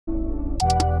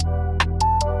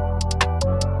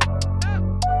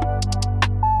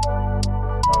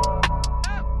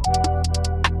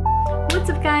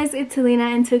guys, it's Helena,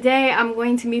 and today I'm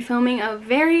going to be filming a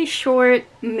very short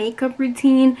makeup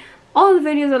routine. All the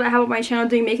videos that I have on my channel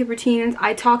doing makeup routines,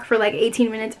 I talk for like 18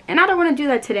 minutes, and I don't want to do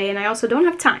that today, and I also don't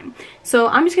have time. So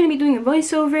I'm just going to be doing a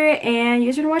voiceover, and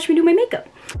you're going to watch me do my makeup.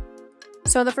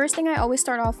 So the first thing I always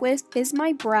start off with is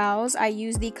my brows. I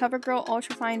use the CoverGirl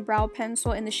Ultrafine Brow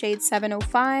Pencil in the shade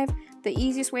 705. The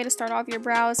easiest way to start off your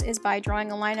brows is by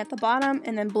drawing a line at the bottom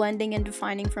and then blending and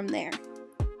defining from there.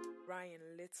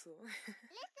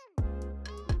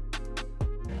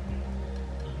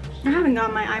 I haven't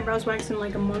got my eyebrows waxed in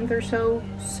like a month or so,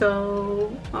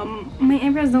 my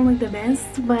eyebrows don't look the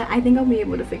best, but I think I'll be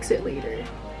able to fix it later.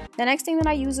 The next thing that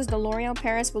I use is the L'Oreal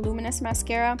Paris Voluminous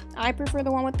Mascara. I prefer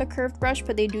the one with the curved brush,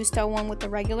 but they do sell one with the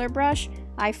regular brush.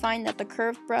 I find that the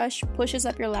curved brush pushes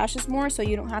up your lashes more, so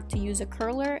you don't have to use a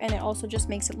curler, and it also just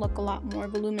makes it look a lot more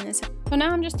voluminous. So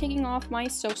now I'm just taking off my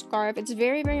silk scarf. It's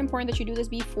very, very important that you do this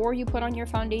before you put on your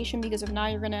foundation, because if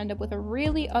not, you're going to end up with a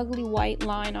really ugly white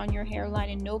line on your hairline,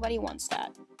 and nobody wants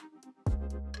that.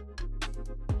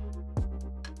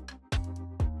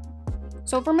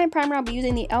 So for my primer, I'll be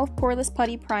using the e.l.f. Poreless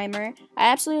Putty Primer.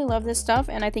 I absolutely love this stuff,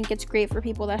 and I think it's great for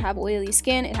people that have oily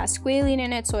skin. It has squalene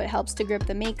in it, so it helps to grip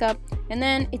the makeup. And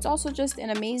then it's also just an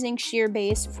amazing sheer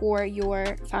base for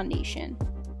your foundation.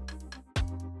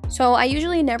 So I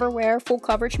usually never wear full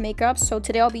coverage makeup, so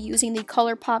today I'll be using the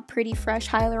ColourPop Pretty Fresh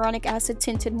Hyaluronic Acid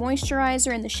Tinted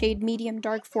Moisturizer in the shade Medium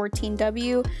Dark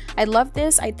 14W. I love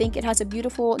this. I think it has a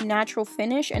beautiful natural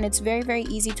finish, and it's very, very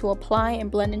easy to apply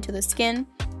and blend into the skin.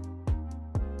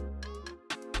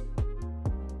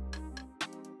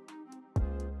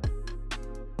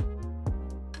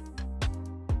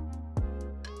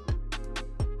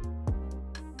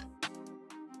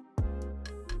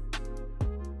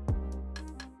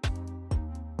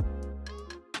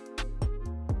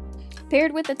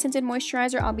 Paired with the tinted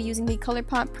moisturizer, I'll be using the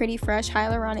ColourPop Pretty Fresh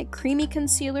Hyaluronic Creamy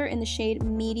Concealer in the shade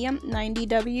Medium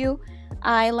 90W.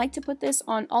 I like to put this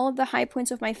on all of the high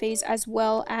points of my face as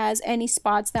well as any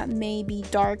spots that may be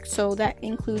dark. So that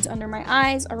includes under my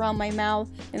eyes, around my mouth,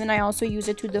 and then I also use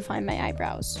it to define my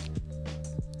eyebrows.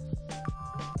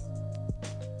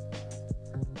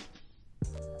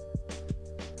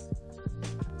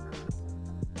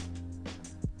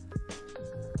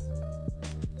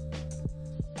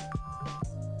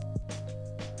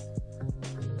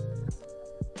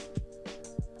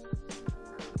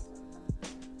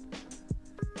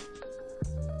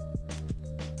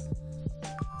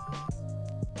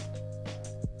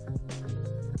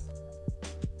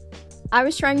 I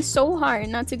was trying so hard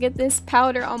not to get this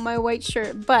powder on my white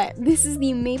shirt, but this is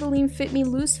the Maybelline Fit Me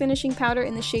Loose Finishing Powder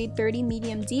in the shade 30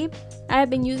 Medium Deep. I have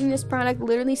been using this product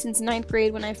literally since 9th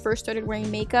grade when I first started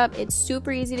wearing makeup. It's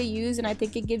super easy to use, and I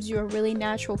think it gives you a really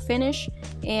natural finish.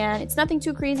 And it's nothing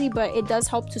too crazy, but it does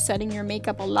help to setting your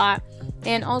makeup a lot.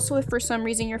 And also, if for some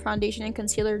reason your foundation and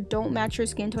concealer don't match your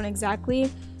skin tone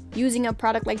exactly, using a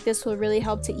product like this will really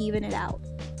help to even it out.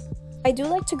 I do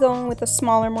like to go in with a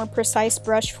smaller, more precise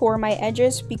brush for my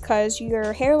edges because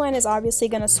your hairline is obviously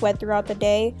going to sweat throughout the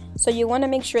day. So you want to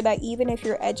make sure that even if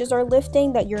your edges are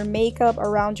lifting, that your makeup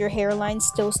around your hairline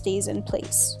still stays in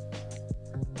place.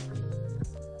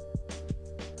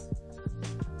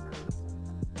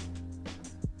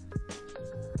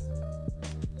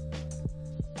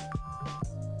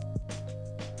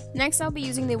 Next, I'll be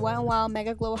using the Wet n Wild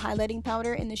Mega Glow Highlighting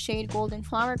Powder in the shade Golden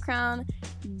Flower Crown.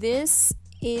 This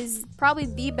is probably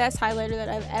the best highlighter that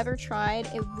I've ever tried.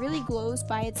 It really glows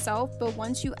by itself, but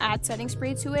once you add setting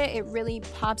spray to it, it really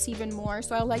pops even more.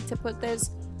 So I like to put this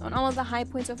on all of the high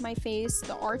points of my face,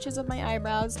 the arches of my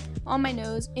eyebrows, on my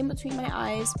nose, in between my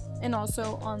eyes, and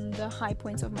also on the high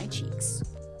points of my cheeks.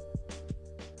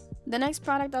 The next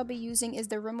product I'll be using is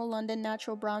the Rimmel London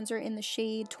Natural Bronzer in the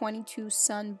shade 22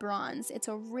 Sun Bronze. It's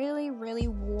a really, really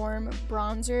warm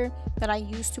bronzer that I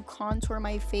use to contour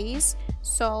my face.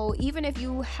 So even if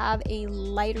you have a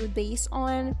lighter base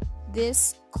on,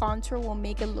 this contour will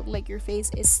make it look like your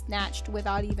face is snatched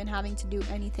without even having to do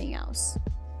anything else.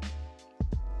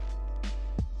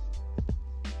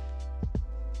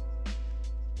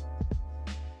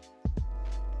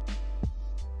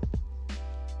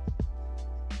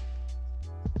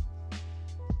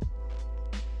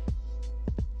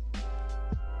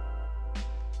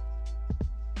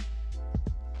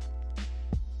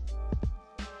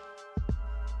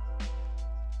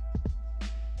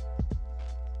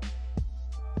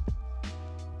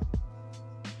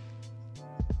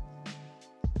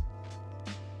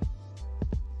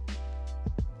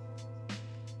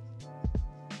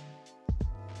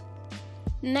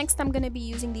 Next, I'm going to be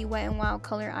using the Wet n Wild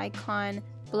Color Icon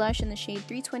blush in the shade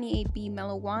 328B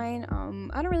Mellow Wine.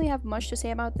 I don't really have much to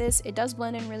say about this. It does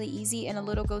blend in really easy, and a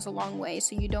little goes a long way,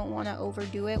 so you don't want to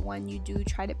overdo it when you do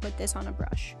try to put this on a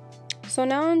brush. So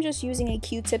now I'm just using a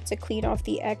Q-tip to clean off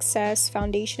the excess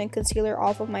foundation and concealer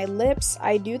off of my lips.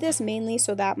 I do this mainly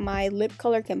so that my lip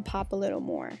color can pop a little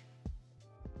more.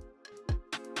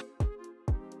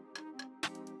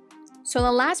 So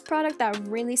the last product that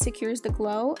really secures the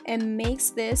glow and makes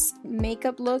this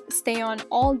makeup look stay on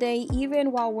all day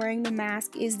even while wearing the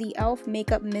mask is the e.l.f.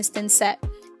 Makeup Mist and Set.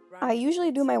 I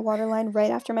usually do my waterline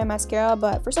right after my mascara,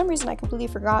 but for some reason I completely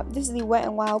forgot. This is the Wet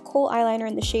n Wild Kohl eyeliner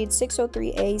in the shade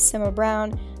 603A Simma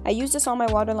Brown. I use this on my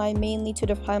waterline mainly to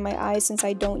define my eyes since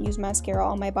I don't use mascara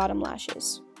on my bottom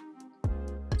lashes.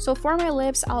 So for my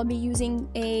lips, I'll be using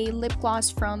a lip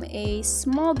gloss from a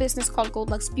small business called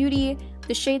Goldluxe Beauty.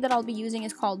 The shade that I'll be using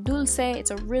is called Dulce. It's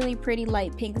a really pretty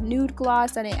light pink nude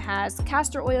gloss, and it has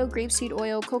castor oil, grapeseed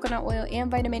oil, coconut oil,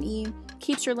 and vitamin E.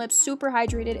 Keeps your lips super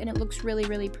hydrated, and it looks really,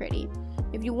 really pretty.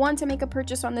 If you want to make a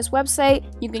purchase on this website,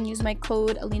 you can use my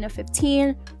code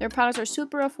Alina15. Their products are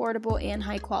super affordable and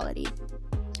high quality.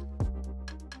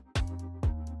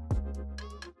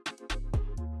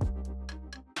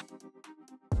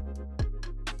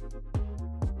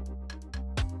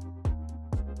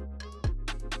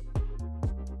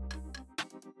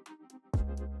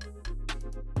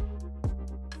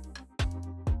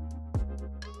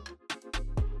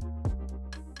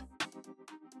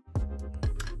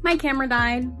 My camera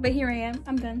died, but here I am.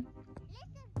 I'm done.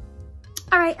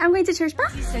 Alright, I'm going to church. Bye.